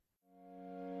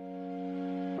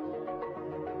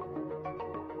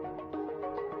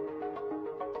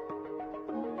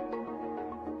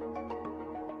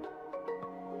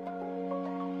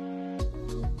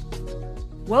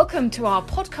Welcome to our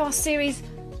podcast series,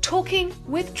 Talking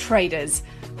with Traders,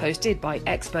 hosted by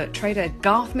expert trader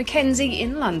Garth McKenzie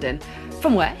in London,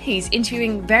 from where he's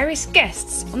interviewing various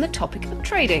guests on the topic of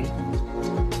trading.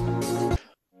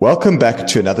 Welcome back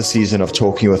to another season of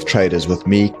Talking with Traders with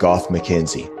me, Garth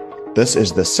McKenzie. This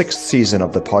is the 6th season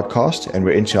of the podcast, and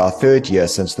we're into our 3rd year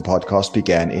since the podcast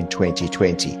began in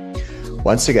 2020.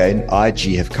 Once again,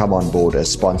 IG have come on board as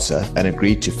sponsor and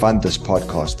agreed to fund this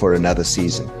podcast for another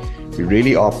season. We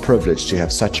really are privileged to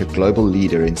have such a global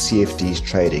leader in CFDs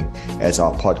trading as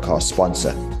our podcast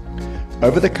sponsor.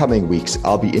 Over the coming weeks,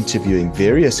 I'll be interviewing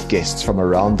various guests from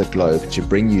around the globe to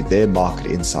bring you their market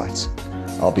insights.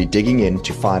 I'll be digging in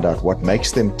to find out what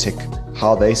makes them tick,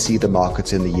 how they see the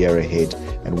markets in the year ahead,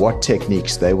 and what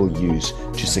techniques they will use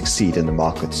to succeed in the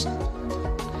markets.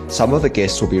 Some of the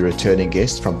guests will be returning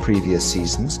guests from previous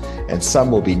seasons, and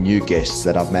some will be new guests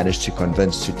that I've managed to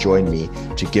convince to join me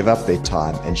to give up their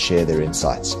time and share their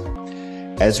insights.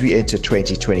 As we enter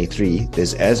 2023,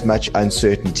 there's as much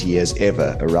uncertainty as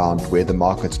ever around where the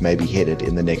markets may be headed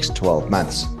in the next 12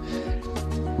 months.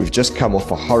 We've just come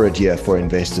off a horrid year for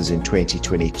investors in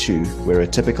 2022, where a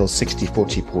typical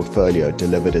 60-40 portfolio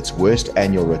delivered its worst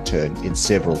annual return in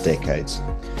several decades.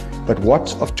 But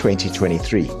what of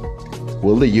 2023?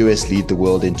 Will the US lead the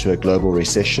world into a global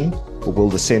recession, or will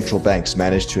the central banks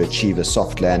manage to achieve a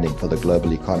soft landing for the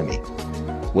global economy?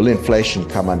 Will inflation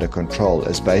come under control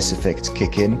as base effects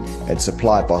kick in and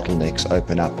supply bottlenecks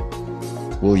open up?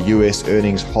 Will US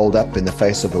earnings hold up in the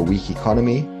face of a weak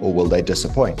economy, or will they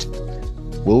disappoint?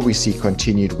 Will we see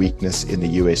continued weakness in the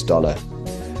US dollar?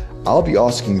 I'll be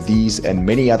asking these and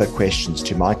many other questions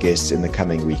to my guests in the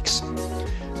coming weeks.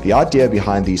 The idea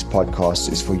behind these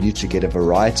podcasts is for you to get a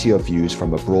variety of views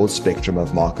from a broad spectrum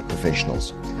of market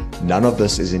professionals. None of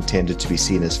this is intended to be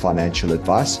seen as financial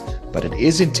advice, but it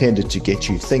is intended to get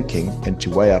you thinking and to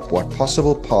weigh up what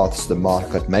possible paths the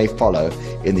market may follow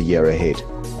in the year ahead.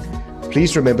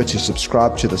 Please remember to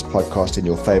subscribe to this podcast in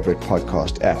your favorite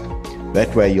podcast app.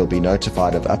 That way you'll be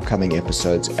notified of upcoming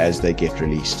episodes as they get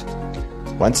released.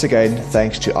 Once again,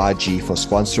 thanks to IG for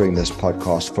sponsoring this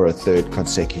podcast for a 3rd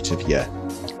consecutive year.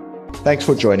 Thanks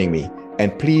for joining me,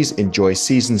 and please enjoy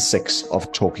Season 6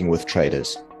 of Talking with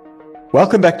Traders.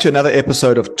 Welcome back to another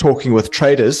episode of Talking with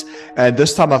Traders, and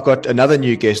this time I've got another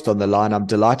new guest on the line. I'm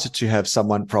delighted to have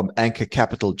someone from Anchor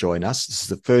Capital join us. This is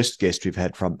the first guest we've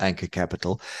had from Anchor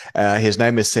Capital. His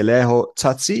name is Seleho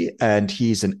Tsatsi, and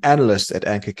he's an analyst at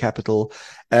Anchor Capital.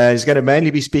 He's going to mainly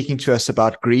be speaking to us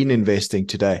about green investing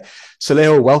today.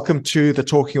 Seleho, welcome to the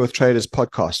Talking with Traders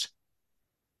podcast.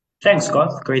 Thanks,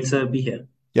 Scott. Great to be here.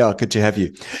 Yeah, good to have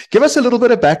you. Give us a little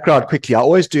bit of background quickly. I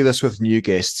always do this with new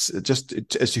guests, just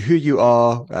as to who you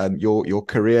are, your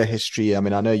career history. I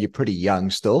mean, I know you're pretty young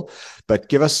still, but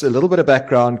give us a little bit of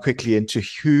background quickly into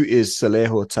who is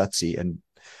Seleho Tsatsi and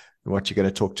what you're going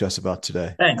to talk to us about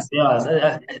today. Thanks.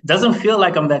 Yeah, it doesn't feel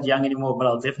like I'm that young anymore, but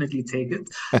I'll definitely take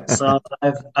it. So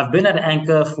I've been at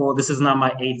Anchor for, this is now my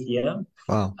 8th year.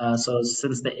 Wow. So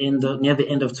since near the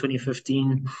end of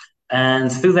 2015.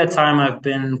 And through that time, I've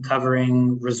been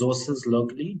covering resources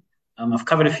locally. I've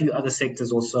covered a few other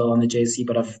sectors also on the JSE,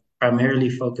 but I've primarily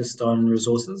focused on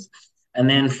resources. And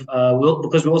then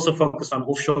because we also focus on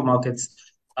offshore markets,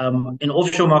 in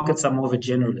offshore markets, I'm more of a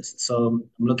generalist. So I'm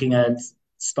looking at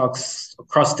stocks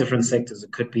across different sectors.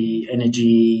 It could be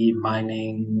energy,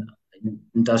 mining,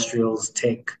 industrials,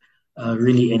 tech,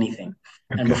 really anything.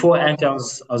 Okay. And before Anchor, I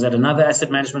was at another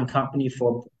asset management company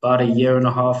for about a year and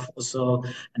a half or so.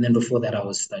 And then before that, I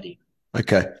was studying.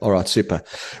 Okay. All right. Super.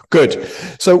 Good.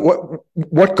 So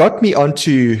what got me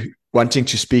onto wanting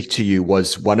to speak to you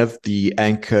was one of the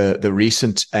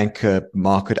recent Anchor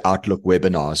Market Outlook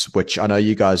webinars, which I know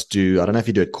you guys do. I don't know if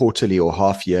you do it quarterly or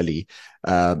half yearly,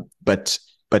 but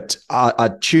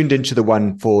I tuned into the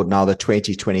one for now the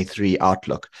 2023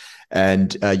 Outlook.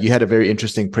 And you had a very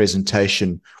interesting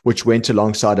presentation, which went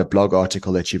alongside a blog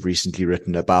article that you've recently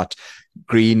written about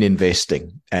green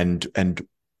investing and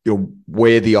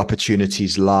where the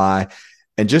opportunities lie,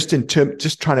 and just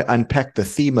trying to unpack the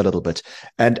theme a little bit.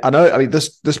 And I know,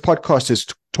 this podcast is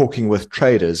talking with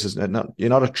traders, isn't it? You're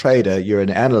not a trader, you're an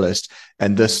analyst,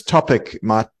 and this topic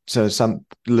so some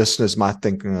listeners might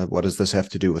think, what does this have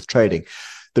to do with trading?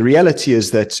 The reality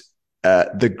is that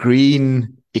the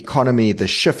green economy, the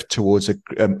shift towards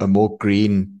a more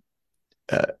green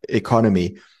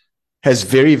economy, has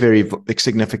very, very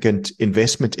significant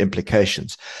investment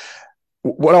implications.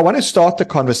 What I want to start the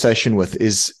conversation with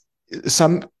is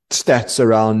some stats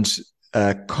around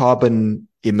carbon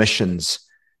emissions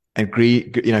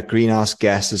greenhouse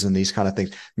gases and these kind of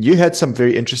things. You had some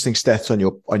very interesting stats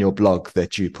on your blog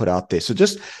that you put out there. So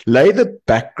just lay the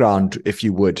background, if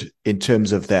you would, in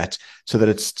terms of that, so that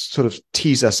it's sort of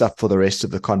tees us up for the rest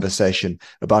of the conversation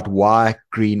about why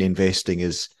green investing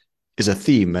is a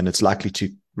theme, and it's likely to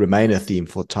remain a theme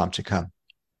for time to come.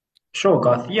 Sure,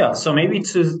 Garth. Yeah. So maybe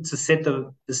to set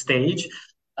the stage,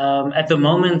 at the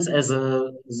moment, as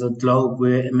a globe,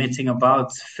 we're emitting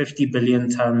about 50 billion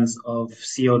tons of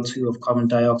CO2, of carbon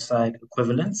dioxide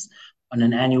equivalents, on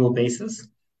an annual basis.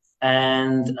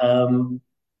 And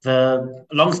the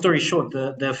long story short,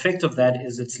 the effect of that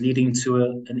is it's leading to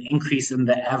an increase in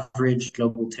the average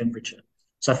global temperature.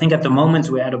 So I think at the moment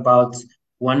we're at about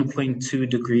 1.2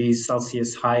 degrees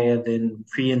Celsius higher than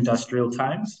pre-industrial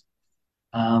times.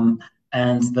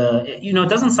 And it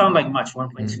doesn't sound like much,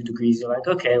 1.2 degrees. You're like,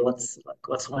 okay, what's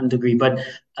 1 degree? But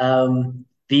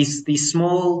these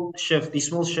small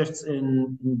shifts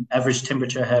in average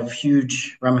temperature have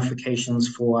huge ramifications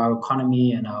for our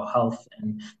economy and our health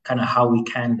and kind of how we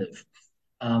can live.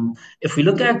 If we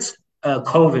look at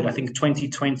COVID, I think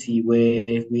 2020, where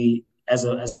we, as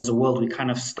a world, we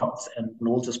kind of stopped and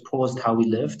all just paused how we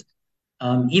lived.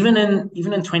 Even in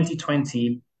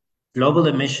 2020. Global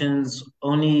emissions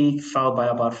only fell by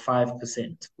about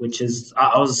 5%, which is,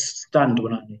 I was stunned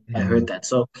when I heard that.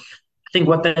 So I think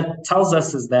what that tells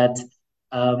us is that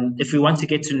if we want to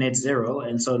get to net zero,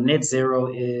 and so net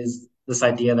zero is this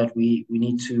idea that we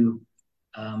need to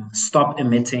stop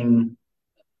emitting,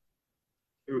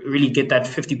 really get that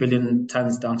 50 billion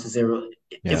tons down to zero.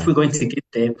 Yeah. If we're going to get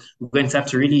there, we're going to have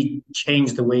to really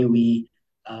change the way we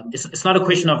it's not a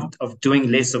question of doing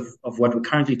less of what we're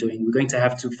currently doing. We're going to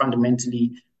have to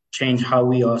fundamentally change how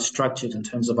we are structured in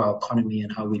terms of our economy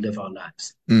and how we live our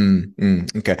lives.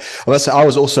 Okay. Well, I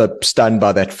was also stunned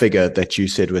by that figure that you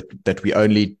said that we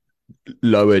only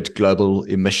lowered global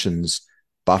emissions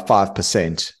by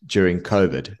 5% during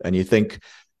COVID. And you think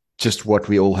just what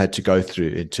we all had to go through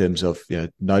in terms of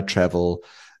no travel,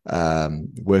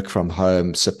 work from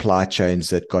home, supply chains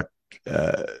that got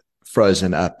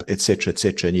frozen up, et cetera,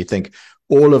 and you think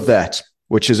all of that,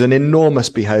 which is an enormous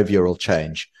behavioral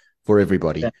change for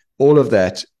everybody, all of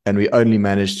that, and we only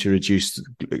managed to reduce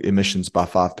emissions by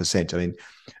 5%. I mean,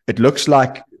 it looks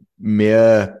like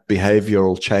mere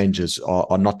behavioral changes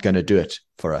are not going to do it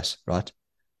for us, right?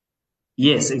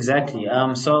 Yes, exactly.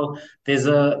 So there's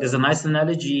a nice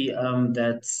analogy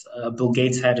that Bill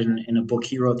Gates had in a book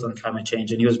he wrote on climate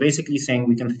change, and he was basically saying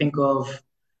we can think of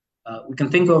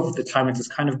the climate as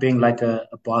kind of being like a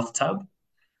bathtub.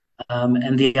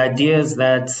 And the idea is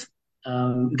that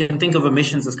we can think of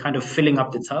emissions as kind of filling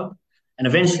up the tub. And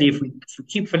eventually, if we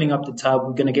keep filling up the tub,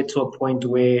 we're going to get to a point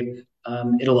where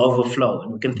it'll overflow.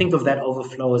 And we can think of that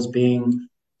overflow as being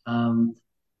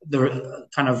the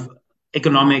kind of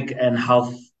economic and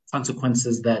health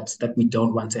consequences that we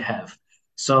don't want to have.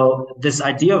 So this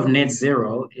idea of net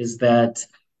zero is that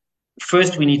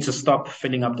first, we need to stop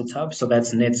filling up the tub. So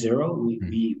that's net zero.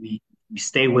 We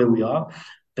stay where we are.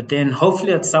 But then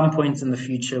hopefully at some point in the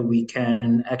future, we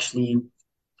can actually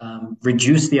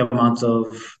reduce the amount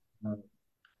of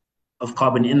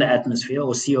carbon in the atmosphere,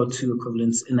 or CO2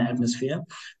 equivalents in the atmosphere.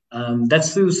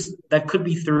 That could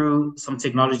be through some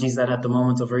technologies that at the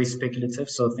moment are very speculative.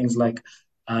 So things like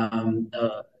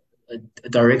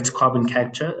direct carbon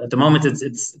capture. At the moment,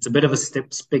 it's a bit of a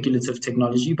speculative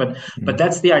technology, but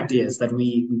that's the idea, is that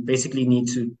we basically need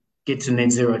to get to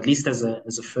net zero, at least as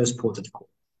a first port of call.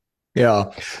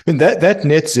 Yeah, I mean that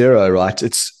net zero, right?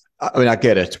 I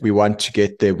get it. We want to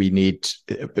get there. We need.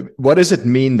 What does it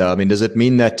mean, though? I mean, does it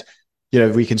mean that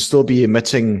we can still be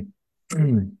emitting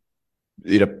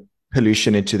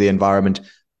pollution into the environment,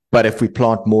 but if we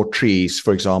plant more trees,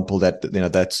 for example,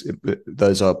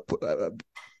 those are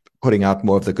putting out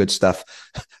more of the good stuff.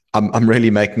 I'm really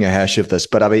making a hash of this,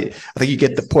 but I mean, I think you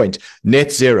get the point.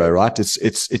 Net zero, right?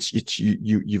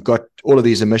 You've got all of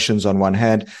these emissions on one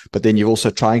hand, but then you're also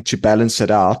trying to balance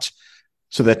it out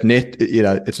so that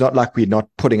it's not like we're not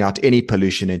putting out any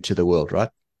pollution into the world, right?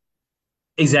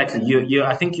 Exactly.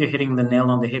 I think you're hitting the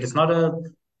nail on the head. It's not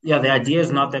the idea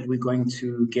is not that we're going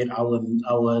to get our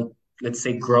let's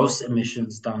say gross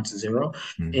emissions down to zero.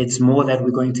 It's more that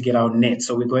we're going to get our net.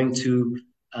 So we're going to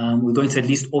at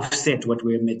least offset what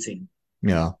we're emitting.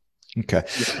 Yeah. Okay.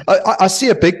 Yeah. I see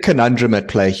a big conundrum at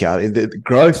play here. The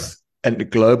growth and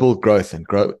global growth and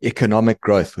economic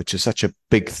growth, which is such a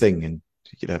big thing, and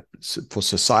for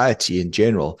society in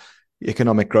general,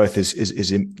 economic growth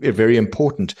is very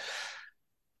important.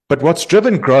 But what's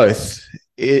driven growth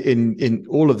in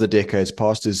all of the decades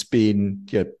past has been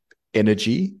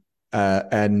energy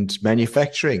and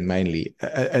manufacturing mainly,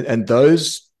 and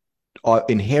those are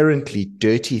inherently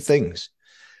dirty things.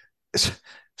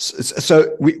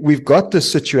 So we've got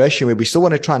this situation where we still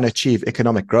want to try and achieve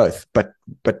economic growth, but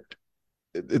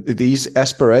these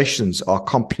aspirations are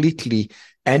completely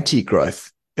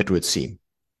anti-growth, it would seem.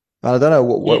 I don't know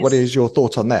what Yes. is your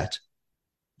thoughts on that?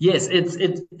 Yes,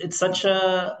 it's such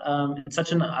a it's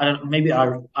such an I don't, maybe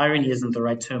our irony isn't the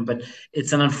right term, but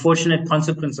it's an unfortunate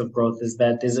consequence of growth is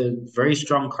that there's a very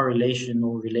strong correlation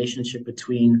or relationship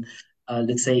between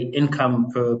let's say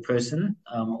income per person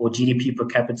or GDP per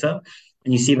capita,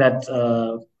 and you see that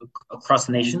across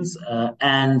nations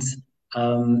and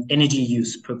energy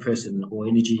use per person or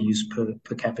energy use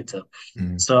per capita.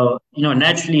 Mm. So,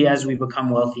 naturally, as we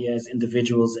become wealthier as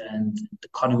individuals and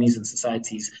economies and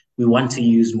societies, we want to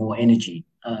use more energy.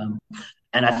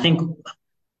 And I think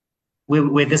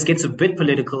where this gets a bit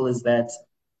political is that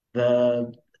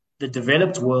the the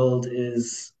developed world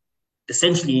is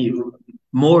essentially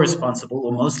more responsible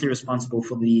or mostly responsible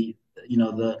for the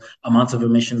amount of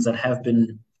emissions that have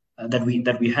been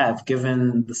that we have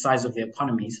given the size of the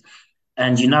economies.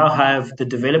 And you now have the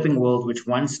developing world, which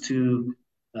wants to,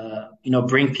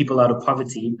 bring people out of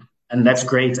poverty, and that's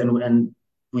great, and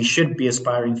we should be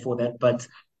aspiring for that. But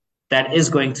that is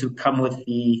going to come with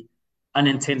the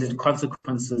unintended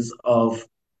consequences of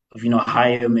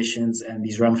higher emissions and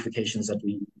these ramifications that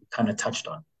we kind of touched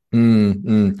on.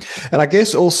 And I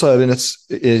guess also, and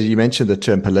you mentioned the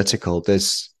term political.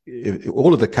 There's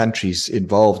all of the countries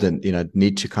involved, and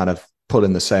need to kind of pull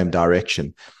in the same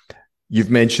direction. You've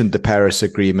mentioned the Paris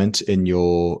Agreement in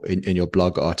your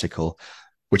blog article,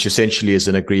 which essentially is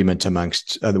an agreement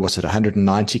amongst was it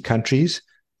 190 countries,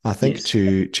 I think, Yes.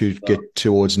 to get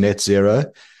towards net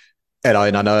zero. And I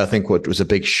know, I think what was a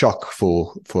big shock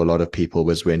for a lot of people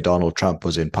was when Donald Trump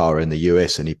was in power in the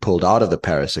US and he pulled out of the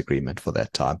Paris Agreement for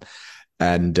that time.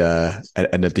 And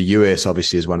that the US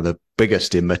obviously is one of the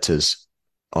biggest emitters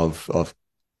of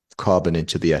carbon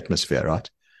into the atmosphere, right?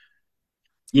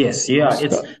 Yes, yeah,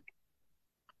 it's So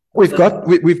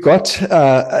we've got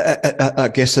I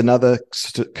guess another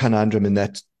conundrum in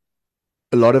that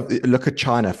look at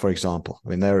China, for example. I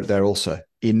mean, they're also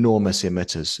enormous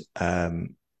emitters.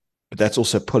 But that's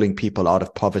also pulling people out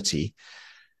of poverty.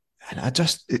 And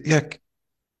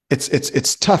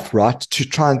it's tough, right? To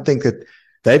try and think that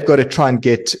they've got to try and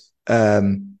get,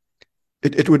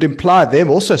 it would imply them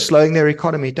also slowing their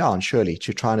economy down, surely,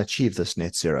 to try and achieve this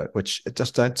net zero, which I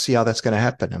just don't see how that's going to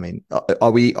happen. I mean,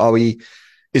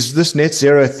 is this net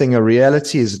zero thing a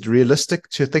reality? Is it realistic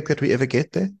to think that we ever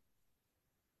get there?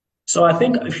 So I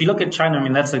think if you look at China, I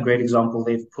mean, that's a great example.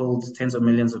 They've pulled tens of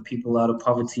millions of people out of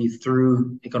poverty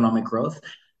through economic growth.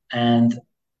 And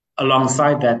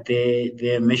alongside that,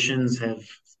 their emissions have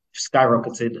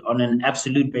skyrocketed on an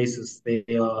absolute basis. They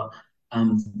are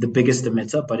the biggest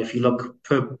emitter, but if you look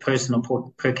per person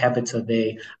or per capita,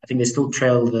 I think they still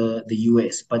trail the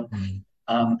US. But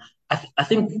um, I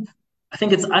think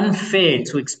it's unfair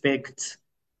to expect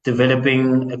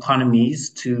developing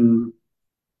economies to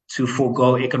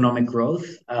forego economic growth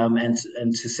and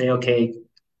to say, okay,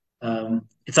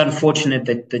 it's unfortunate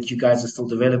that you guys are still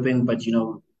developing, but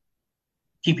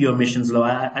keep your emissions low.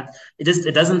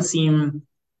 It doesn't seem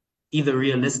either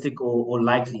realistic or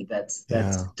likely that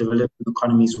Yeah. developing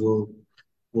economies will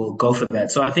go for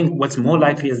that. So I think what's more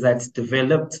likely is that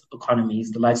developed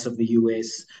economies, the likes of the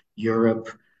US, Europe,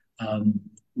 um,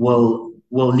 will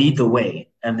lead the way,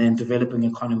 and then developing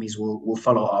economies will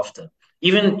follow after.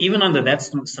 Even under that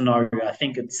scenario, I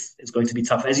think it's going to be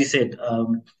tough. As you said,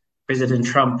 President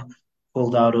Trump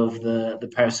pulled out of the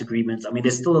Paris Agreement. I mean,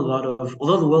 there's still a lot of,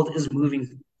 although the world is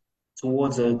moving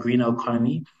towards a greener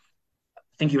economy,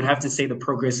 I think you would have to say the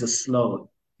progress is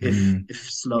slow, Mm. if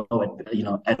slow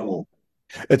at all.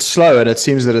 It's slow, and it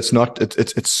seems that it's not.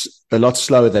 It's a lot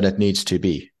slower than it needs to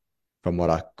be, from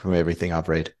everything I've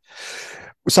read.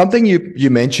 Something you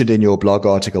mentioned in your blog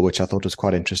article, which I thought was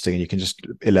quite interesting, and you can just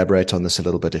elaborate on this a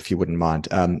little bit if you wouldn't mind.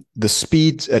 The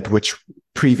speed at which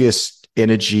previous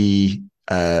energy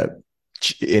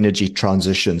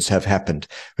transitions have happened.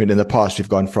 I mean, in the past, we've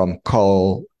gone from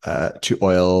coal to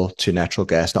oil to natural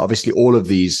gas. Now, obviously, all of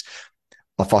these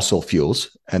are fossil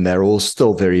fuels, and they're all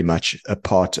still very much a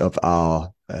part of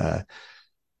our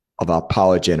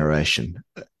power generation.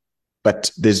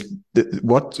 But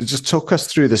just talk us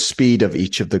through the speed of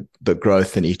each of the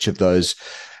growth in each of those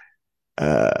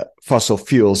fossil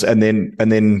fuels, and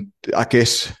then I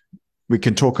guess we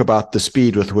can talk about the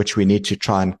speed with which we need to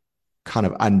try and kind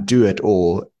of undo it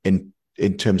all in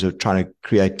terms of trying to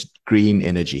create green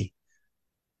energy.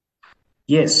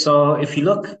 Yes. So if you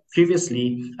look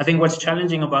previously, I think what's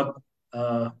challenging about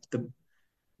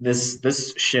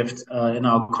this shift in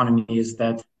our economy is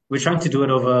that we're trying to do it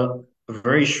over a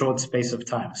very short space of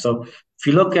time. So if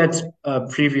you look at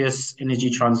previous energy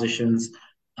transitions,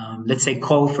 let's say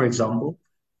coal, for example,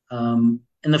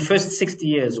 in the first 60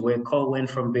 years, where coal went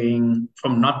from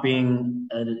not being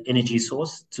an energy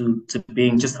source to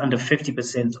being just under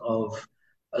 50% of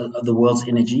the world's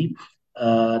energy,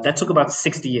 that took about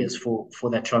 60 years for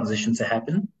that transition to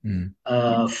happen.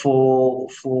 For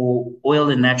oil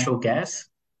and natural gas,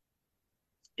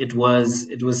 it was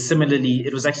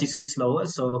actually slower.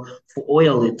 So for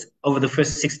oil, over the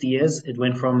first 60 years, it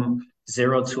went from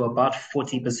 0 to about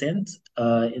 40%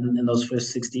 in those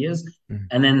first 60 years.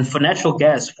 And then for natural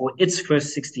gas, for its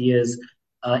first 60 years,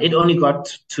 it only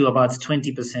got to about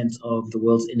 20% of the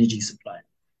world's energy supply.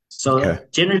 So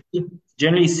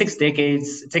generally 6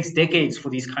 decades, it takes decades for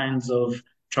these kinds of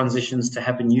transitions to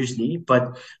happen usually,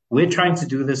 but we're trying to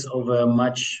do this over a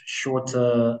much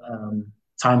shorter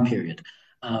time period.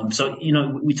 So,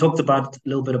 we talked a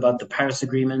little bit about the Paris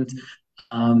Agreement.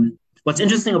 What's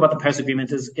interesting about the Paris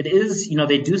Agreement is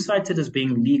they do cite it as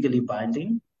being legally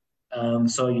binding.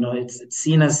 So, it's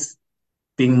seen as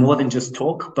being more than just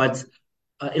talk, but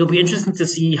it'll be interesting to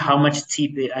see how much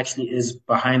teeth there actually is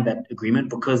behind that agreement,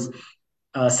 because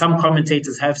some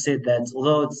commentators have said that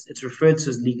although it's referred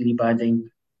to as legally binding,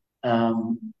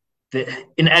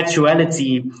 in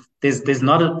actuality, there's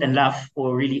not enough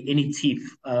or really any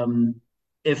teeth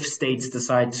if states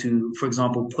decide to, for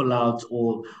example, pull out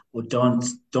or don't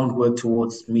work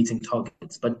towards meeting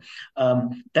targets. But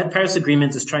that Paris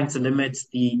Agreement is trying to limit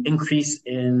the increase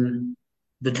in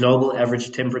the global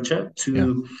average temperature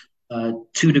to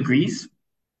 2 degrees.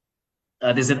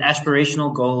 There's an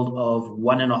aspirational goal of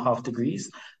 1.5 degrees,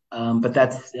 but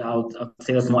I'll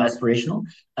say that's more aspirational,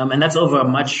 and that's over a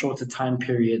much shorter time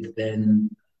period than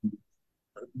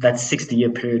that 60-year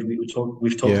period we've talked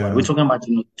about. We're talking about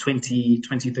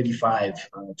 2035,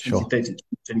 2030,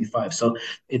 2025. So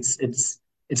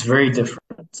it's very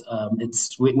different.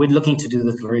 We're looking to do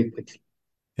this very quickly.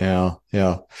 Yeah.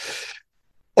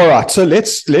 All right, so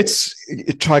let's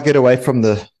try to get away from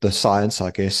the science,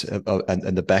 I guess, and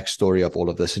the backstory of all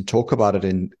of this, and talk about it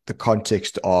in the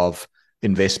context of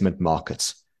investment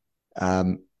markets.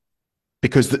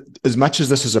 Because as much as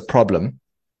this is a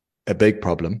big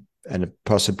problem, and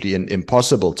possibly an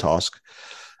impossible task,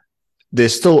 there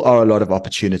still are a lot of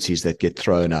opportunities that get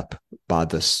thrown up by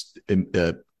this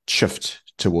shift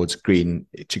towards green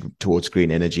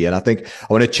energy. And I think I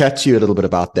want to chat to you a little bit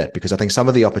about that, because I think some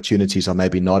of the opportunities are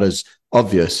maybe not as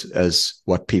obvious as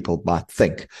what people might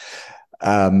think. So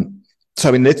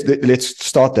I mean, let's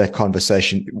start that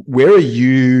conversation. Where are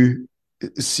you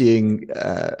seeing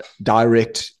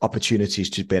direct opportunities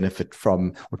to benefit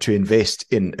from or to invest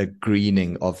in a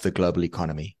greening of the global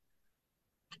economy?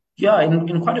 Yeah,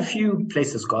 in quite a few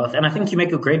places, Garth. And I think you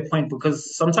make a great point,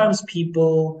 because sometimes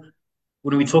people,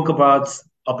 when we talk about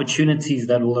opportunities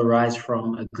that will arise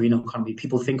from a green economy,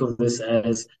 people think of this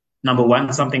as, number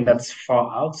one, something that's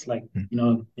far out, like,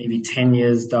 maybe 10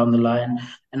 years down the line.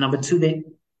 And number two,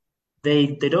 they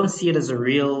don't see it as a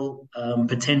real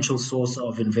potential source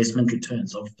of investment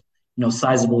returns, of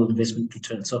sizable investment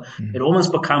returns. So it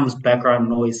almost becomes background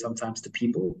noise sometimes to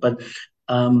people. But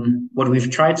what we've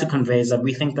tried to convey is that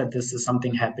we think that this is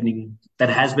something happening, that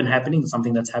has been happening,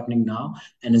 something that's happening now,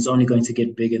 and is only going to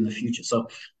get big in the future. So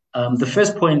the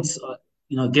first point,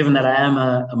 given that I am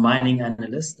a mining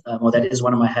analyst, or that is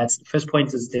one of my hats, the first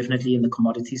point is definitely in the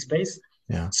commodity space.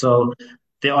 Yeah. So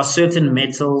there are certain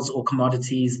metals or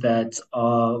commodities that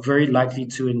are very likely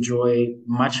to enjoy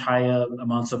much higher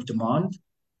amounts of demand,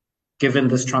 given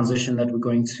this transition that we're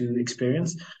going to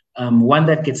experience. One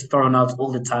that gets thrown out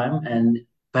all the time, and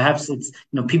perhaps it's,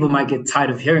 people might get tired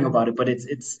of hearing about it, but it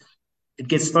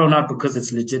gets thrown out because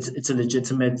it's legit. It's a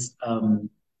legitimate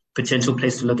potential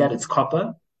place to look at. It's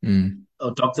copper,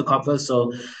 or Dr. Copper.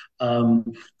 So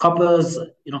copper's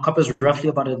roughly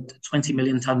about a 20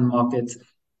 million ton market.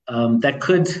 That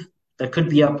could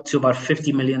be up to about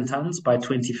 50 million tons by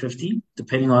 2050,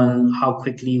 depending on how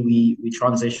quickly we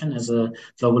transition as a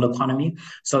global economy.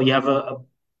 So you have a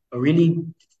really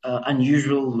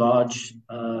unusual large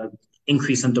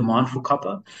increase in demand for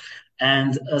copper,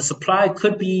 and supply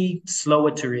could be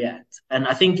slower to react. And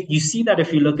I think you see that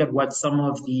if you look at what some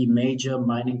of the major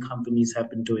mining companies have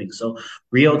been doing. So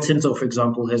Rio Tinto, for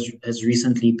example, has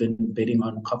recently been bidding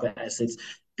on copper assets.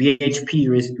 BHP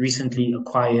recently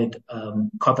acquired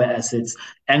copper assets.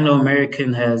 Anglo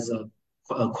American has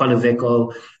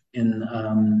Quellaveco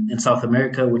in South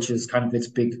America, which is kind of its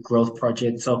big growth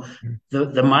project. So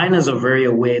the miners are very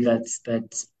aware that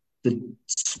the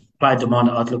supply demand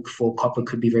outlook for copper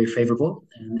could be very favorable,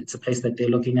 and it's a place that they're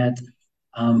looking at.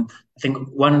 I think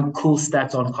one cool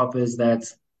stat on copper is that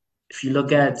if you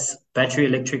look at battery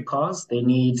electric cars, they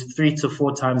need 3 to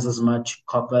 4 times as much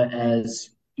copper as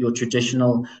your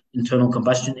traditional internal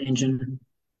combustion engine. And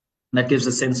that gives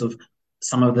a sense of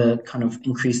some of the kind of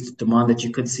increased demand that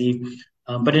you could see.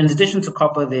 But in addition to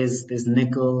copper, there's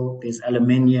nickel, there's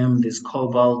aluminium, there's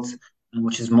cobalt,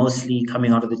 which is mostly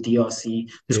coming out of the DRC.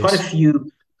 There's quite a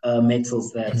few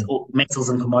metals or metals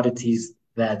and commodities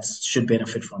that should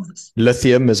benefit from this.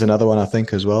 Lithium is another one, I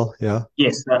think, as well. Yeah.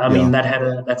 Yes, I mean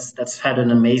that's had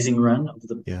an amazing run over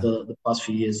the past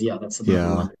few years. Yeah, that's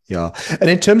another one. Yeah. And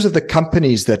in terms of the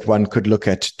companies that one could look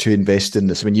at to invest in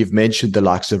this, I mean, you've mentioned the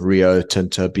likes of Rio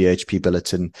Tinto, BHP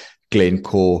Billiton,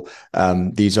 Glencore.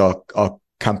 These are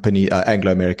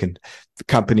Anglo-American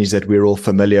companies that we're all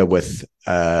familiar with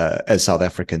as South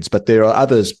Africans, but there are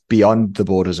others beyond the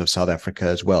borders of South Africa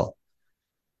as well.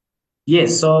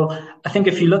 Yes, so I think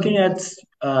if you're looking at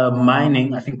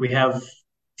mining, I think we have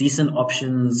decent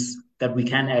options that we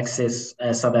can access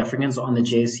as South Africans on the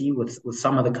JSE with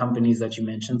some of the companies that you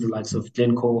mentioned, the likes of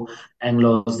Glencore,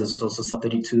 Anglos, there's also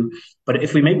South32. But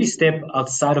if we maybe step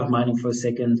outside of mining for a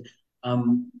second,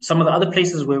 some of the other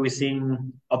places where we're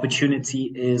seeing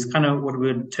opportunity is kind of what we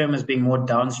would term as being more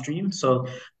downstream. So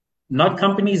not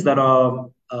companies that are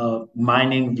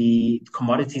mining the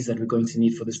commodities that we're going to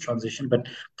need for this transition, but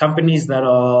companies that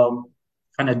are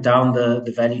kind of down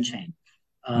the value chain.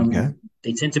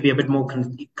 They tend to be a bit more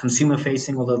consumer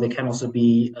facing, although they can also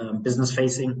be business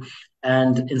facing.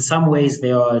 And in some ways,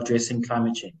 they are addressing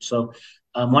climate change. So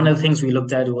one of the things we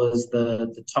looked at was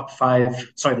the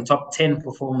top 10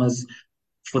 performers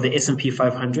for the S&P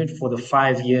 500 for the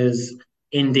 5 years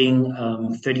ending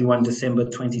 31 December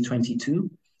 2022.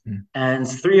 And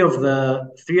three of the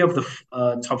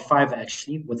top 5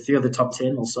 actually, with 3 of the top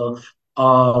 10 also,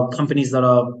 are companies that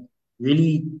are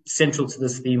really central to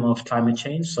this theme of climate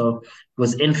change. So it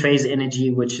was Enphase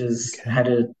Energy, which has had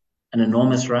an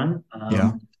enormous run.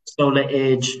 Solar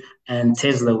Edge and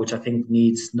Tesla, which I think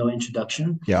needs no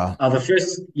introduction.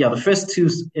 The first two,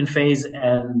 Enphase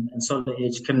and Solar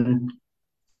Edge,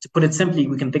 to put it simply,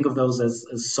 we can think of those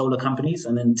as solar companies,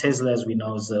 and then Tesla, as we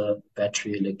know, is a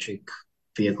battery electric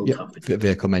vehicle company.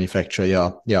 Vehicle manufacturer,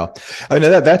 yeah. I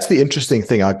mean, that's the interesting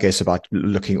thing, I guess, about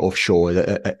looking offshore.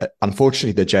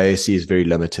 Unfortunately, the JSE is very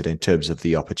limited in terms of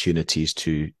the opportunities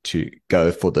to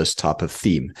go for this type of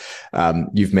theme.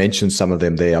 You've mentioned some of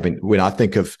them there. I mean, when I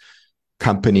think of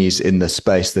companies in the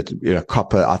space that,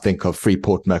 copper, I think of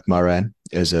Freeport-McMoRan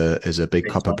as a big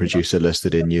copper producer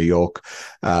listed in New York.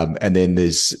 And then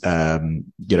there's, in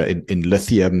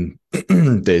lithium,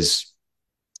 there's,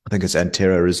 I think it's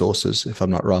Antero Resources, if I'm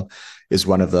not wrong, is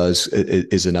one of those,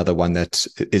 is another one that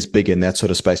is big in that sort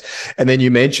of space. And then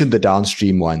you mentioned the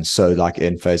downstream ones, so like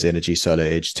Enphase Energy, Solar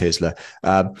Edge, Tesla.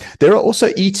 There are also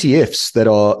ETFs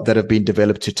that have been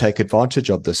developed to take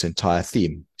advantage of this entire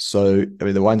theme. So, I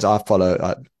mean, the ones I follow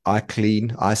are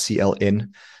iClean, ICLN.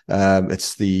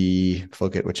 It's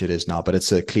forget which it is now, but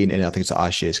it's a clean, and I think it's the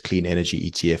iShares Clean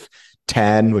Energy ETF.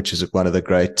 TAN, which is one of the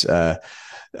great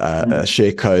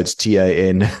share codes,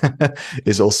 TAN,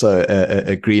 is also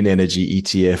a green energy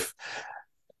ETF.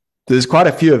 There's quite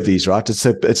a few of these, right?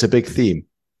 It's a big theme.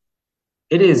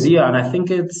 It is, yeah, and I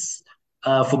think it's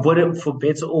for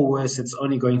better or worse, it's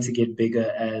only going to get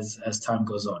bigger as time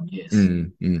goes on. Yes,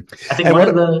 I think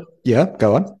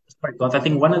go on. I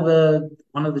think one of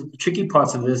the tricky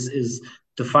parts of this is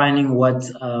defining what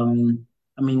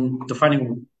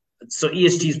defining. So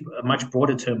ESG is a much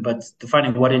broader term, but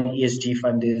defining what an ESG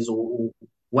fund is or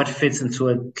what fits into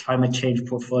a climate change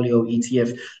portfolio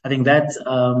ETF, I think that's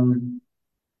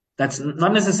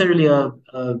not necessarily a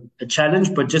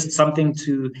challenge, but just something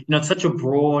to, it's such a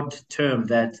broad term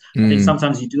that I think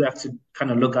sometimes you do have to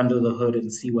kind of look under the hood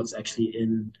and see what's actually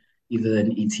in either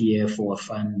an ETF or a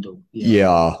fund.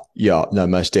 No,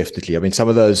 most definitely. I mean, some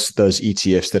of those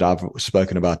ETFs that I've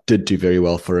spoken about did do very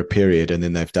well for a period, and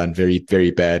then they've done very,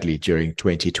 very badly during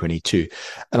 2022.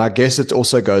 And I guess it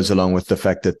also goes along with the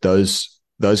fact that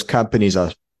those companies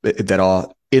that are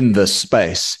in this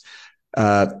space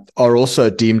are also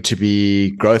deemed to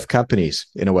be growth companies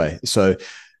in a way. So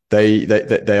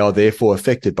they are therefore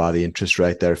affected by the interest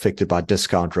rate. They're affected by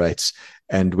discount rates.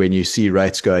 And when you see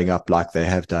rates going up like they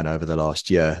have done over the last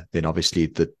year, then obviously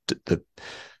the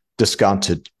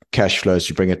discounted cash flows,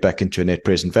 you bring it back into a net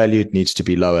present value, it needs to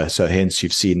be lower. So hence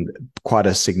you've seen quite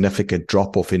a significant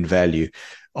drop off in value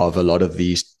of a lot of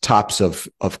these types of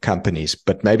companies.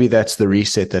 But maybe that's the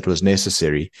reset that was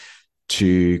necessary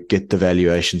to get the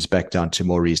valuations back down to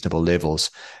more reasonable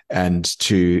levels and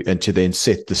to then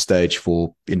set the stage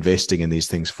for investing in these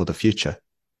things for the future.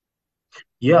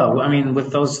 Yeah, well, I mean,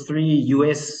 with those three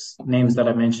US names that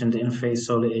I mentioned, Enphase,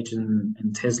 SolarEdge,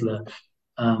 and Tesla.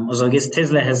 Also, I guess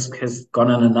Tesla has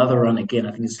gone on another run again.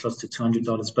 I think it's close to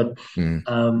 $200. But Mm.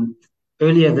 um,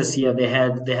 earlier this year, they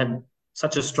had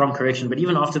such a strong correction. But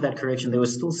even after that correction, they were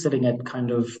still sitting at kind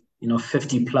of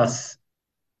 50 plus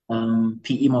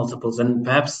PE multiples. And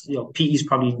perhaps PE is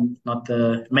probably not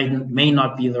the may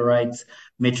not be the right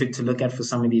metric to look at for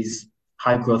some of these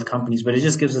high growth companies. But it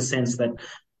just gives a sense that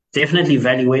definitely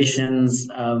valuations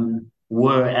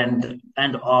were and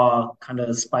are kind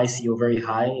of spicy or very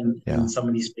high in Yeah. some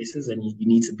of these spaces, and you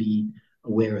need to be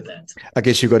aware of that. I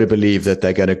guess you've got to believe that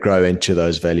they're going to grow into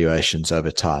those valuations over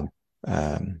time.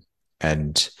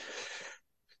 And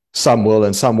some will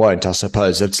and some won't, I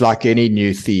suppose. It's like any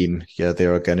new theme. Yeah,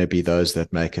 there are going to be those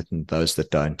that make it and those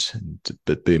that don't, and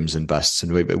it booms and busts.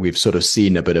 And we've sort of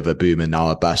seen a bit of a boom and now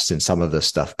a bust in some of this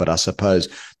stuff. But I suppose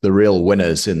the real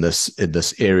winners in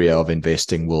this area of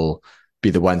investing will be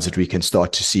the ones that we can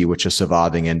start to see, which are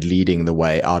surviving and leading the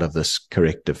way out of this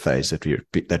corrective phase that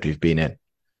we've been in.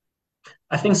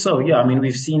 I think so. Yeah. I mean,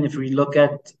 we've seen, if we look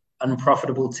at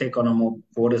unprofitable tech on a more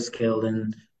broader scale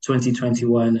in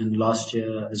 2021 and last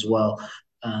year as well,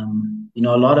 a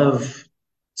lot of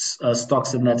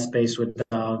stocks in that space were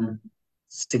down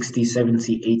 60,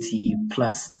 70, 80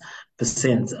 plus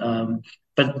percent.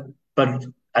 But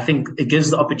I think it gives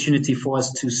the opportunity for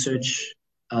us to search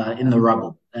in the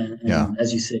rubble and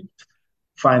as you said,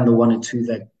 find the one or two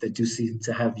that do seem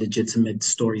to have legitimate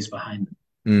stories behind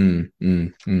them.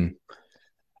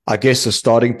 I guess the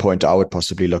starting point I would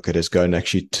possibly look at is go and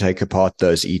actually take apart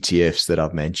those ETFs that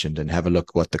I've mentioned and have a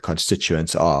look what the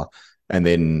constituents are. And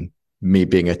then me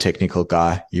being a technical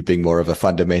guy, you being more of a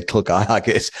fundamental guy, I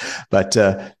guess. But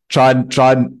try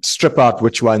and strip out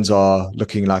which ones are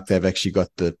looking like they've actually got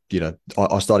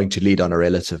are starting to lead on a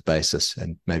relative basis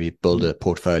and maybe build a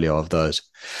portfolio of those.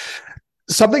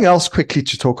 Something else quickly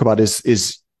to talk about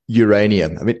is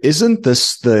uranium. I mean, isn't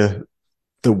this the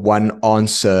one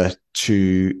answer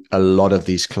to a lot of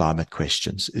these climate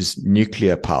questions is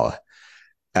nuclear power?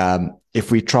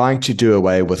 If we're trying to do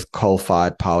away with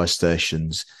coal-fired power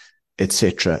stations,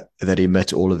 etc., that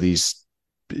emit all of these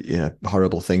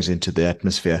horrible things into the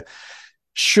atmosphere,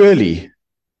 surely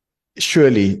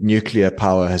nuclear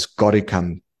power has got to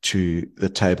come to the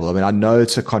table. I mean, I know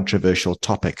it's a controversial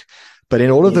topic, but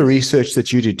in all of the research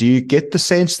that you do you get the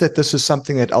sense that this is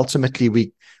something that ultimately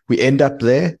we end up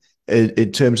there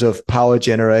in terms of power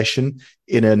generation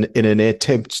in an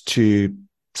attempt to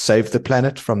save the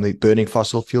planet from the burning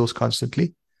fossil fuels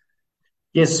constantly?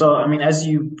 Yes. So, I mean, as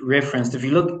you referenced, if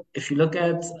you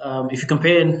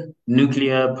compare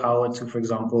nuclear power to, for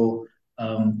example,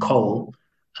 coal,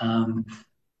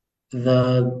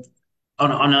 the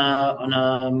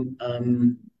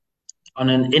on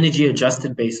an energy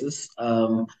adjusted basis,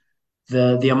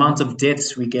 the amount of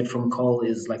deaths we get from coal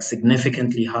is like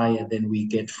significantly higher than we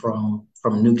get from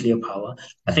nuclear power.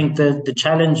 I think the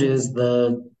challenge is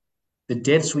the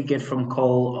deaths we get from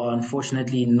coal are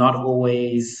unfortunately they're not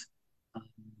always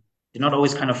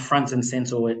kind of front and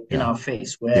center in our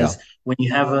face. Whereas when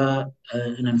you have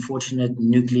an unfortunate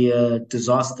nuclear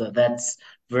disaster, that's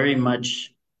very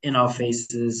much in our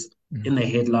faces, in the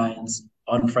headlines,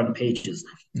 on front pages.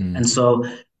 And so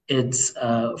it's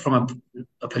from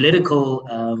a political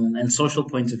and social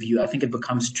point of view, I think it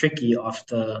becomes tricky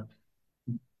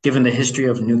given the history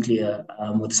of nuclear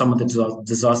with some of the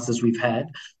disasters we've had.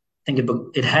 I think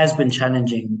it has been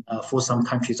challenging for some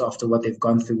countries after what they've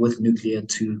gone through with nuclear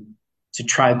to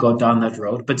try go down that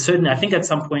road. But certainly, I think at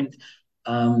some point,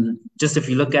 just if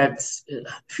you look at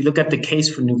the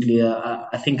case for nuclear,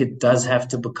 I think it does have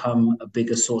to become a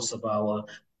bigger source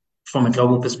from a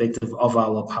global perspective, of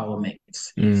our power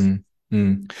mix.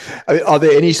 Are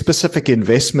there any specific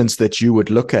investments that you would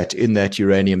look at in that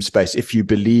uranium space if you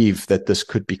believe that this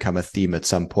could become a theme at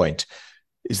some point?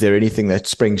 Is there anything that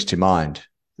springs to mind?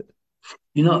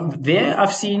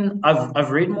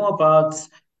 I've read more about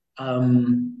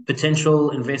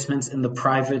potential investments in the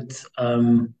private,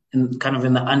 in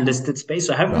the unlisted space.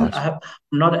 So I'm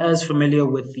not as familiar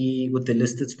with the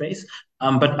listed space,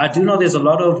 but I do know there's a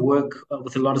lot of work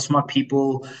with a lot of smart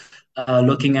people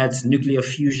looking at nuclear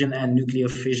fusion and nuclear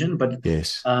fission. But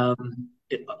yes,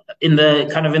 in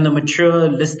the mature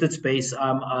listed space,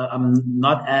 I'm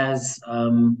not as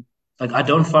I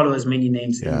don't follow as many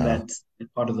names in that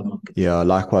part of the market. Yeah,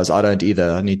 likewise. I don't either.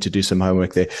 I need to do some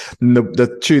homework there.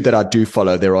 The two that I do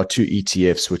follow, there are two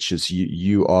ETFs, which is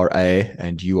URA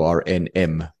and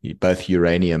URNM, both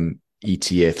uranium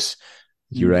ETFs,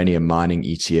 uranium mining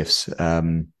ETFs.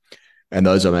 And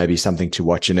those are maybe something to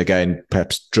watch. And again,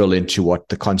 perhaps drill into what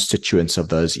the constituents of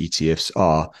those ETFs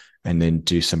are and then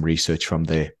do some research from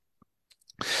there.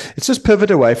 Let's just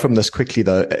pivot away from this quickly,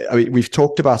 though. I mean, we've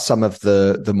talked about some of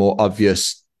the more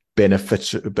obvious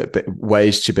benefits,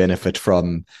 ways to benefit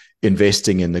from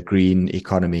investing in the green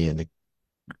economy and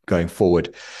going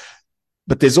forward.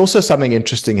 But there's also something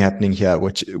interesting happening here,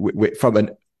 which from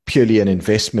purely an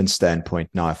investment standpoint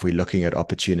now, if we're looking at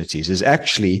opportunities, is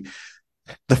actually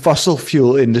the fossil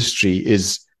fuel industry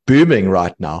is booming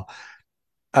right now.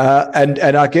 And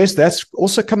I guess that's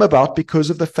also come about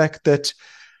because of the fact that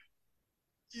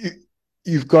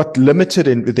you've got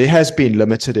there has been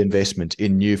limited investment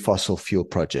in new fossil fuel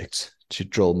projects to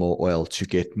drill more oil, to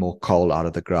get more coal out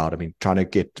of the ground. I mean, trying to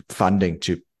get funding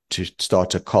to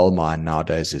start a coal mine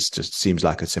nowadays just seems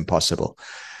like it's impossible.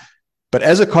 But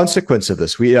as a consequence of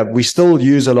this, we still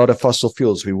use a lot of fossil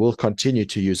fuels. We will continue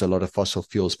to use a lot of fossil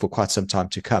fuels for quite some time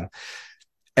to come.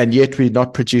 And yet we're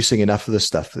not producing enough of this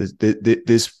stuff.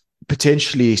 There's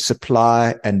potentially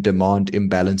supply and demand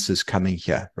imbalances coming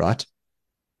here, right?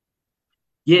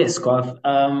 Yes, Garth.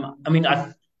 I mean,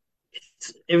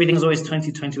 everything's always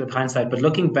 2020 with hindsight, but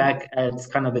looking back at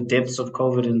kind of the depths of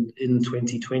COVID in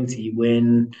 2020,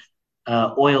 when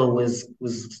oil was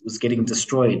getting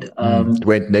destroyed,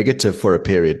 went negative for a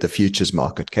period. The futures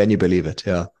market, can you believe it?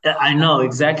 Yeah, I know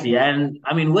exactly. And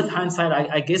I mean, with hindsight,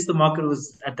 I guess the market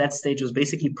was at that stage was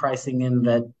basically pricing in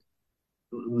that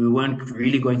we weren't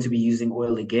really going to be using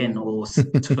oil again, or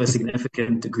to a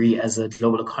significant degree as a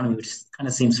global economy, which kind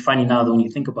of seems funny now when you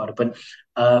think about it. But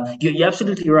you're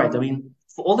absolutely right. I mean,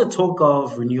 for all the talk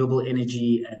of renewable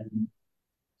energy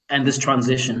and this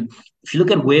transition, if you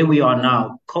look at where we are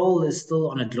now, coal is still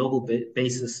on a global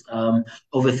basis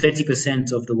over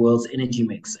 30% of the world's energy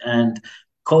mix, and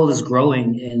coal is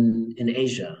growing in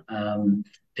Asia.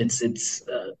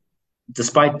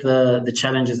 Despite the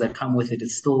challenges that come with it,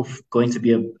 it's still going to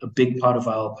be a big part of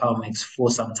our power mix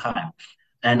for some time.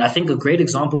 And I think a great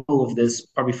example of this,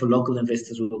 probably for local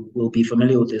investors will be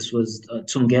familiar with this, was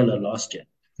Thungela last year.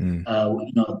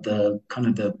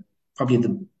 Probably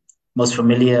the most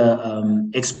familiar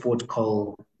export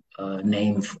coal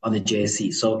name on the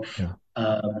JSE. So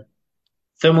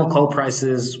thermal coal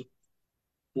prices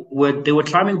were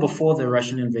climbing before the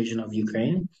Russian invasion of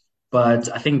Ukraine.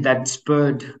 But I think that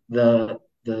spurred the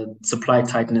supply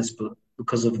tightness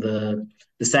because of the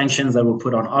sanctions that were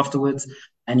put on afterwards.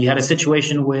 And you had a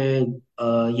situation where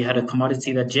you had a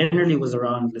commodity that generally was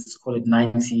around, let's call it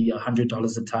 $90,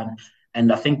 $100 a ton.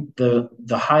 And I think the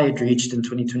high it reached in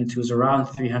 2022 was around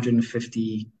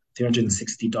 $350,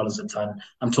 $360 a ton.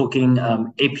 I'm talking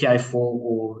API4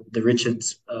 or the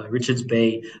Richards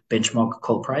Bay benchmark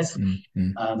coal price.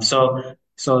 Mm-hmm.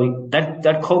 So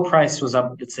that coal price was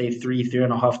up, let's say,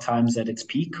 3.5 times at its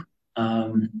peak.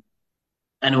 And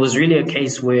it was really a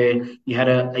case where you had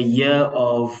a year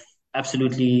of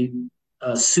absolutely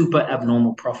super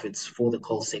abnormal profits for the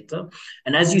coal sector.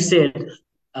 And as you said,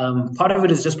 part of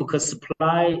it is just because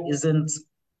supply is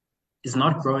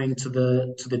not growing to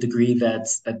the degree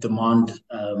that demand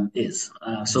is.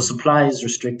 So supply is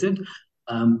restricted.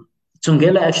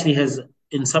 Thungela actually has,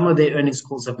 in some of their earnings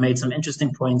calls, have made some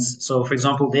interesting points. So, for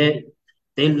example, they're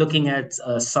looking at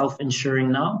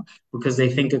self-insuring now because they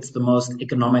think it's the most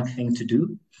economic thing to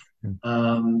do.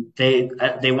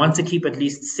 They want to keep at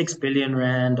least 6 billion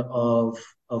rand of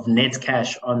net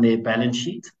cash on their balance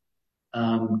sheet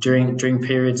during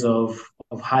periods of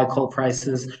high coal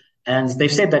prices, and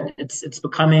they've said that it's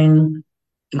becoming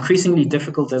increasingly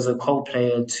difficult as a coal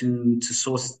player to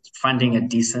source funding at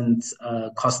decent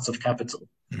costs of capital.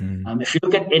 If you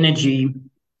look at energy,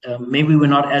 maybe we're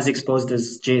not as exposed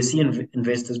as JSE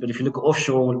investors, but if you look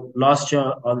offshore, last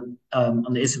year on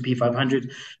the S&P 500,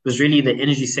 it was really the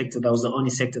energy sector that was the only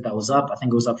sector that was up. I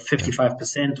think it was up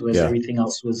 55%, whereas everything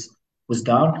else was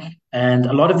down. And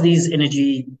a lot of these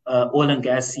energy oil and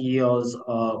gas CEOs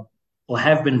are or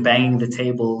have been banging the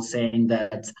table saying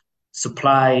that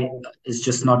supply is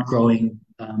just not growing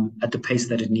at the pace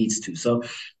that it needs to. So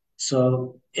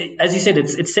as you said,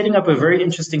 it's setting up a very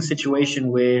interesting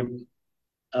situation where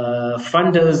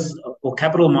funders or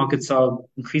capital markets are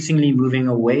increasingly moving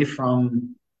away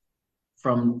from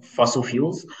fossil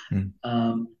fuels.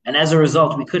 And as a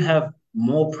result, we could have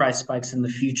more price spikes in the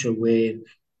future where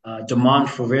demand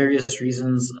for various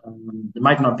reasons, there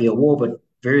might not be a war, but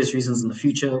various reasons in the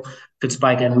future could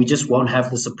spike, and we just won't have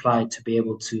the supply to be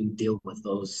able to deal with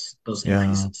those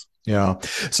increases. Yeah.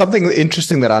 Something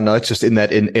interesting that I noticed in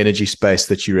energy space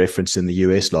that you referenced in the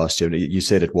US last year, you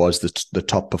said it was the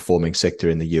top performing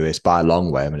sector in the US by a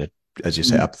long way. I mean, as you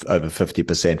say, up over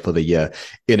 50% for the year,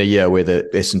 in a year where the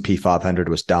S&P 500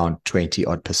 was down 20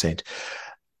 odd percent.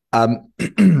 I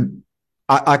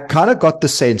kind of got the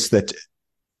sense that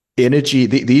energy,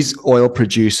 these oil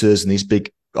producers and these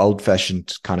big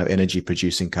old-fashioned kind of energy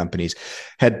producing companies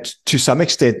had to some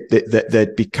extent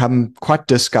that become quite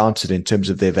discounted in terms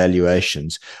of their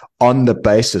valuations on the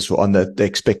basis or on the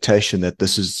expectation that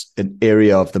this is an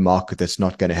area of the market that's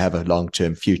not going to have a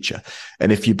long-term future.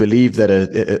 And if you believe that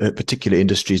a particular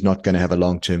industry is not going to have a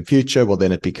long-term future, well,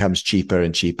 then it becomes cheaper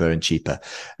and cheaper and cheaper.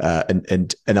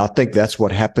 And I think that's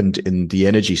what happened in the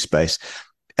energy space.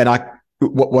 And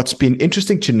what's been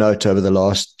interesting to note over the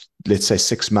last, let's say,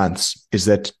 6 months is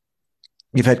that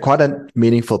you've had quite a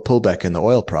meaningful pullback in the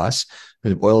oil price.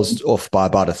 Oil's off by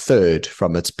about a third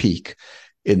from its peak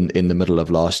in the middle of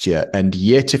last year. And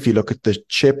yet, if you look at the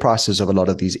share prices of a lot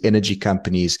of these energy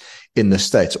companies in the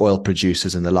States, oil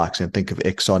producers and the likes, and think of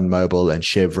ExxonMobil and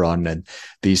Chevron and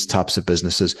these types of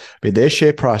businesses, I mean, their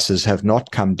share prices have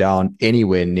not come down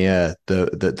anywhere near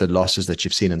the losses that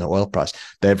you've seen in the oil price.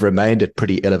 They've remained at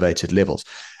pretty elevated levels.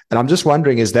 And I'm just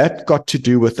wondering, is that got to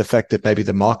do with the fact that maybe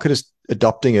the market is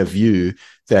adopting a view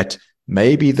that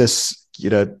maybe this,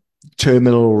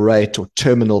 terminal rate or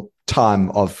terminal time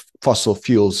of fossil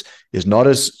fuels is not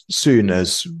as soon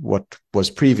as what was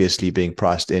previously being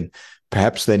priced in?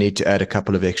 Perhaps they need to add a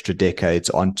couple of extra decades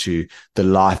onto the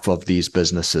life of these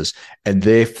businesses, and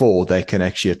therefore they can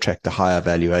actually attract a higher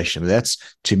valuation. That's,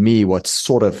 to me, what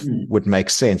sort of would make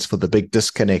sense for the big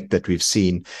disconnect that we've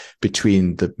seen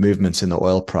between the movements in the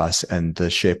oil price and the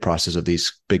share prices of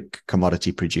these big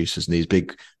commodity producers and these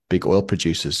big oil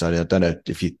producers. So I don't know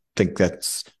if you think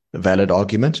that's a valid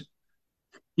argument.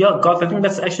 Yeah, Garth, I think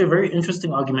that's actually a very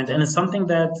interesting argument, and it's something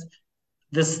that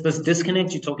this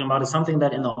disconnect you're talking about is something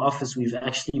that in the office we've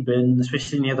actually been,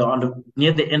 especially near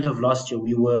the end of last year,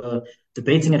 we were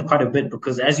debating it quite a bit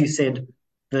because, as you said,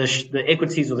 the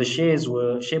equities or the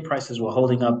share prices were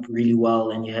holding up really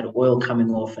well, and you had oil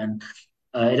coming off, and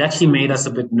it actually made us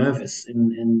a bit nervous,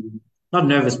 in not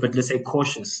nervous, but let's say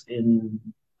cautious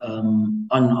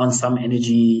on some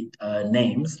energy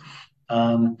names.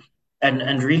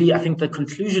 And really, I think the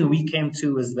conclusion we came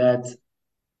to is that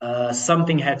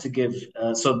something had to give.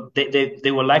 So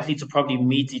they were likely to probably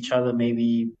meet each other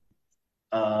maybe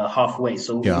halfway.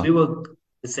 So we were,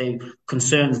 let's say,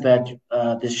 concerned that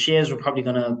the shares were probably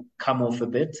going to come off a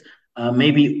bit.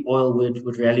 Maybe oil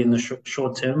would rally in the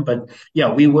short term. But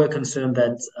yeah, we were concerned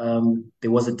that there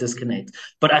was a disconnect.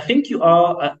 But I think you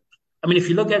are, if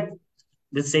you look at,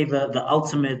 let's say, the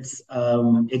ultimate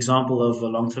example of a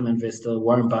long-term investor,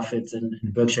 Warren Buffett and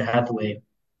Berkshire Hathaway,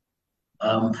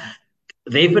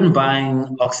 they've been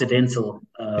buying Occidental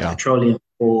Petroleum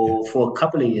for a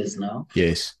couple of years now.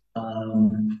 Yes.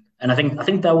 And I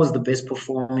think that was the best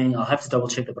performing. I'll have to double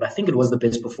check that, but I think it was the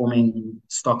best performing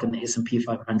stock in the S&P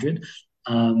 500.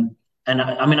 And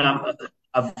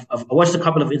I've watched a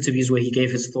couple of interviews where he gave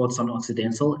his thoughts on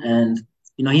Occidental, and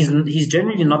he's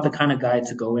generally not the kind of guy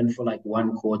to go in for like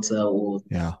 1 quarter or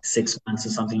 6 months or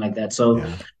something like that. So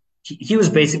he was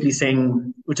basically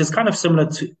saying, which is kind of similar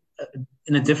to,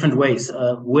 in a different ways,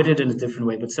 worded in a different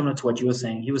way, but similar to what you were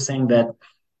saying. He was saying that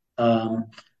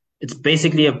it's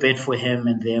basically a bet for him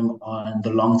and them on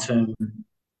the long-term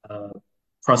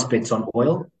prospects on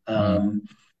oil.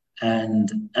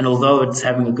 And although it's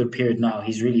having a good period now,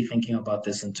 he's really thinking about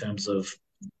this in terms of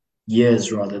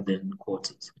years rather than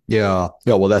quarters. Yeah.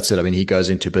 Well, that's it. I mean, he goes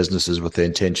into businesses with the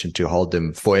intention to hold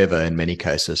them forever in many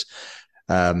cases.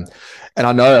 And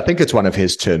I think it's one of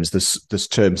his terms, this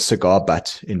term cigar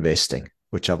butt investing,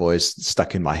 which I've always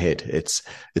stuck in my head.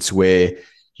 It's where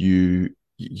you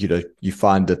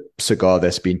find the cigar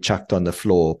that's been chucked on the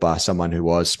floor by someone who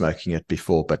was smoking it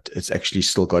before, but it's actually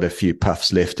still got a few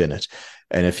puffs left in it.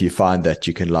 And if you find that,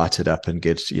 you can light it up and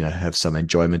get, have some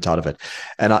enjoyment out of it.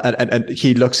 And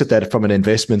he looks at that from an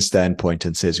investment standpoint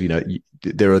and says,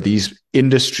 there are these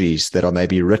industries that are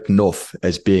maybe written off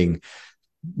as being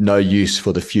no use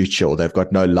for the future, or they've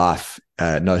got no life,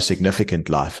 no significant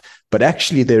life. But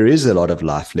actually there is a lot of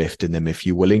life left in them if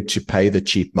you're willing to pay the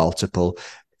cheap multiple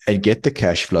and get the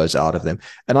cash flows out of them.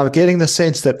 And I'm getting the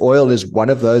sense that oil is one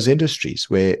of those industries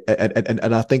where,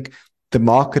 and I think the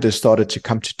market has started to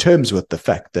come to terms with the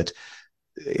fact that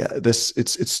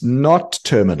it's not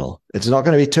terminal. It's not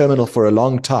going to be terminal for a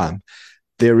long time.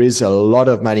 There is a lot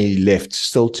of money left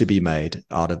still to be made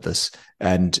out of this.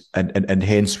 And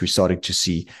hence we're starting to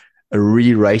see a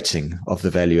re-rating of the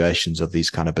valuations of these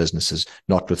kind of businesses,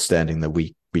 notwithstanding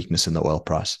the weakness in the oil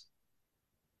price.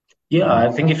 Yeah,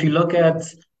 I think if you look at,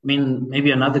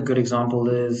 maybe another good example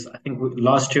is, I think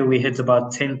last year we hit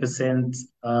about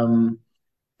 10%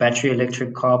 battery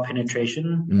electric car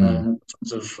penetration in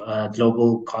terms of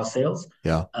global car sales.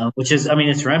 Yeah. Which is,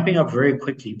 it's ramping up very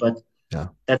quickly, but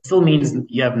that still means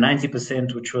you have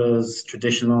 90%, which was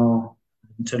traditional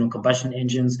internal combustion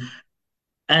engines.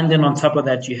 And then on top of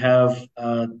that, you have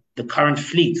the current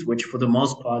fleet, which for the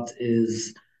most part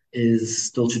is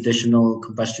still traditional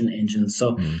combustion engines.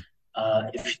 So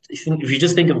if you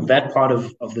just think of that part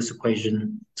of this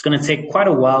equation, it's going to take quite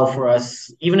a while for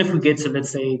us, even if we get to, let's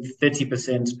say,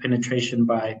 30% penetration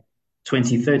by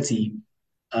 2030,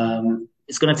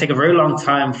 it's going to take a very long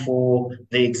time for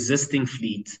the existing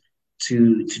fleet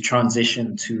to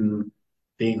transition to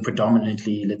being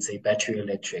predominantly, let's say, battery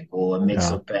electric or a mix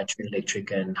of battery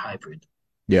electric and hybrid.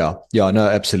 Yeah, no,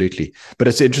 absolutely. But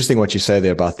it's interesting what you say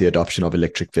there about the adoption of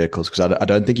electric vehicles, because I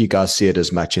don't think you guys see it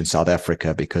as much in South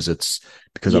Africa because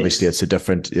obviously it's a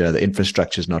different, the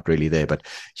infrastructure is not really there. But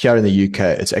here in the UK,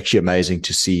 it's actually amazing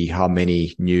to see how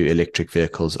many new electric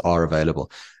vehicles are available.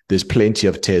 There's plenty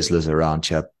of Teslas around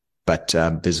here, but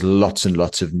there's lots and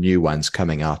lots of new ones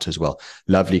coming out as well.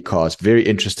 Lovely cars, very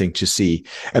interesting to see.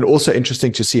 And also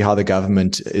interesting to see how the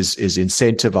government is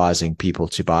incentivizing people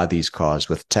to buy these cars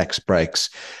with tax breaks,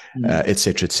 et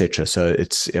cetera, et cetera. So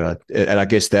it's, and I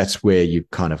guess that's where you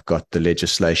kind of got the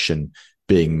legislation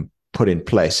being put in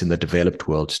place in the developed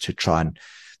world to try and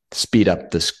speed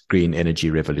up this green energy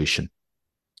revolution.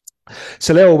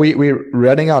 So Leo, we're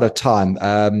running out of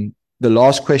time. The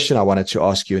last question I wanted to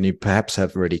ask you, and you perhaps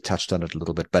have already touched on it a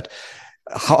little bit, but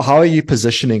how are you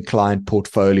positioning client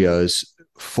portfolios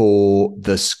for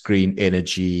this green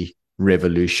energy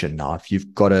revolution now? If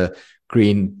you've got a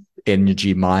green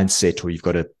energy mindset, or you've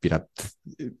got a,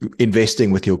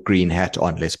 investing with your green hat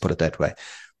on, let's put it that way,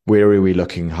 where are we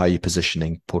looking? How are you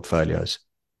positioning portfolios?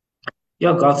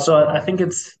 Yeah, Garth. So I think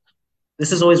this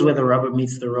is always where the rubber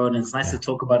meets the road, and it's nice to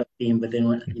talk about a theme, but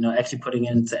then actually putting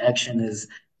it into action is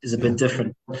a bit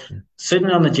different.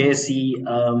 Certainly on the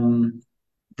JSE,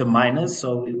 the miners.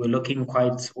 So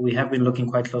we have been looking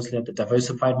quite closely at the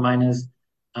diversified miners.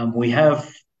 We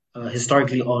have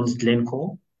historically owned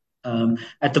Glencore.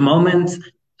 At the moment,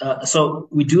 so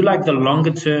we do like the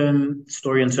longer term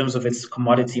story in terms of its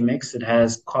commodity mix. It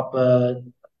has copper,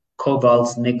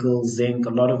 cobalt, nickel, zinc, a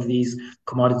lot of these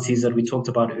commodities that we talked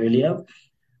about earlier.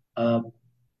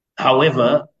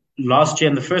 However, last year,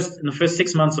 in the first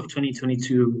 6 months of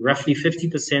 2022, roughly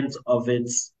 50% of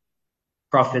its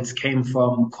profits came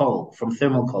from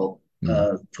thermal coal,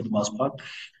 for the most part,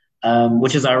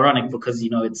 which is ironic because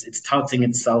it's touting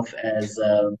itself as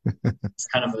it's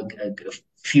kind of a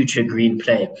future green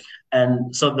play.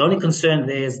 And so the only concern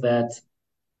there is that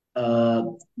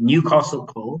Newcastle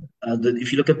coal,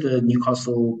 if you look at the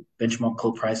Newcastle benchmark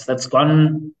coal price, that's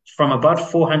gone from about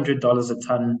 $400 a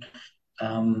ton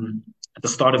at the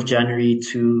start of January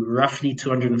to roughly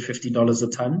 $250 a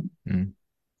ton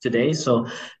today. So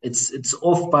it's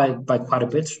off by quite a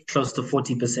bit, close to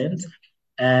 40%.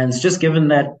 And it's just given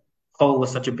that coal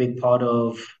was such a big part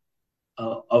of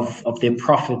their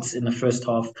profits in the first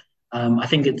half. I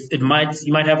think you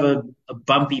might have a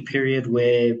bumpy period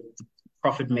where the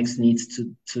profit mix needs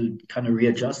to kind of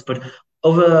readjust. But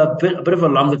over a bit of a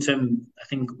longer term,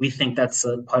 we think that's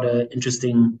quite an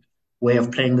interesting way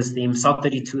of playing this theme. South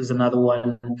 32 is another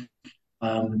one.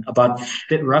 About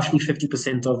roughly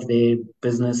 50% of their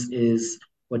business is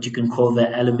what you can call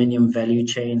the aluminium value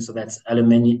chain. So that's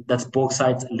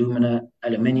bauxite, alumina,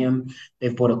 aluminium.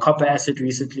 They've bought a copper asset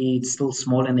recently. It's still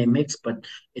small in their mix, but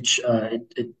it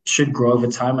should grow over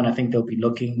time. And I think they'll be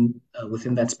looking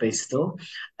within that space still.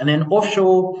 And then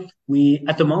offshore,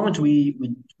 at the moment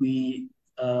we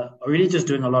are really just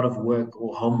doing a lot of work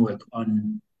or homework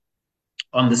on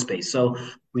the space. So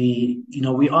we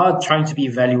are trying to be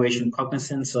valuation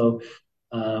cognizant. So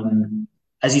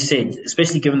as you said,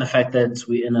 especially given the fact that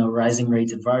we're in a rising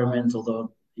rate environment,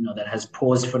 although that has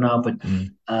paused for now, but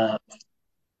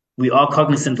we are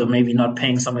cognizant of maybe not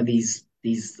paying some of these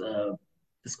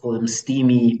let's call them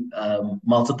steamy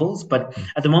multiples. But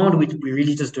at the moment, we're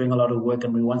really just doing a lot of work,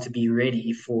 and we want to be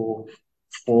ready for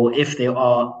if there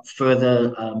are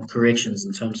further corrections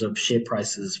in terms of share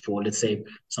prices for, let's say,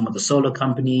 some of the solar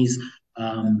companies.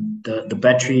 The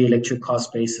battery electric car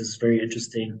space is very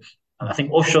interesting. I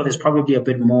think offshore, there's probably a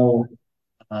bit more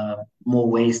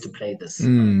ways to play this.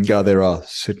 Yeah, there are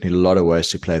certainly a lot of ways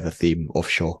to play the theme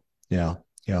offshore. Yeah.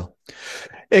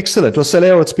 Excellent. Well,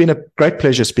 Leo, it's been a great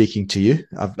pleasure speaking to you.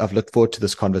 I've looked forward to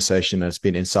this conversation, and it's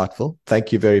been insightful.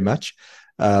 Thank you very much.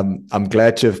 I'm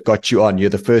glad to have got you on.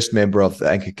 You're the first member of the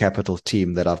Anchor Capital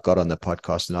team that I've got on the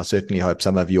podcast, and I certainly hope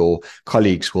some of your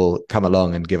colleagues will come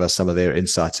along and give us some of their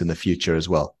insights in the future as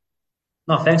well.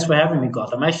 No, thanks for having me,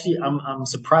 Garth. I'm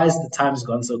surprised the time's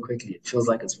gone so quickly. It feels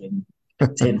like it's been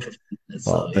 10, 15 minutes.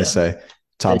 Well, they say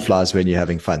time flies when you're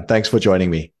having fun. Thanks for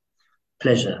joining me.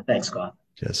 Pleasure. Thanks, Garth.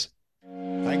 Cheers.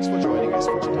 Thanks for joining us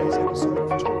for today's episode.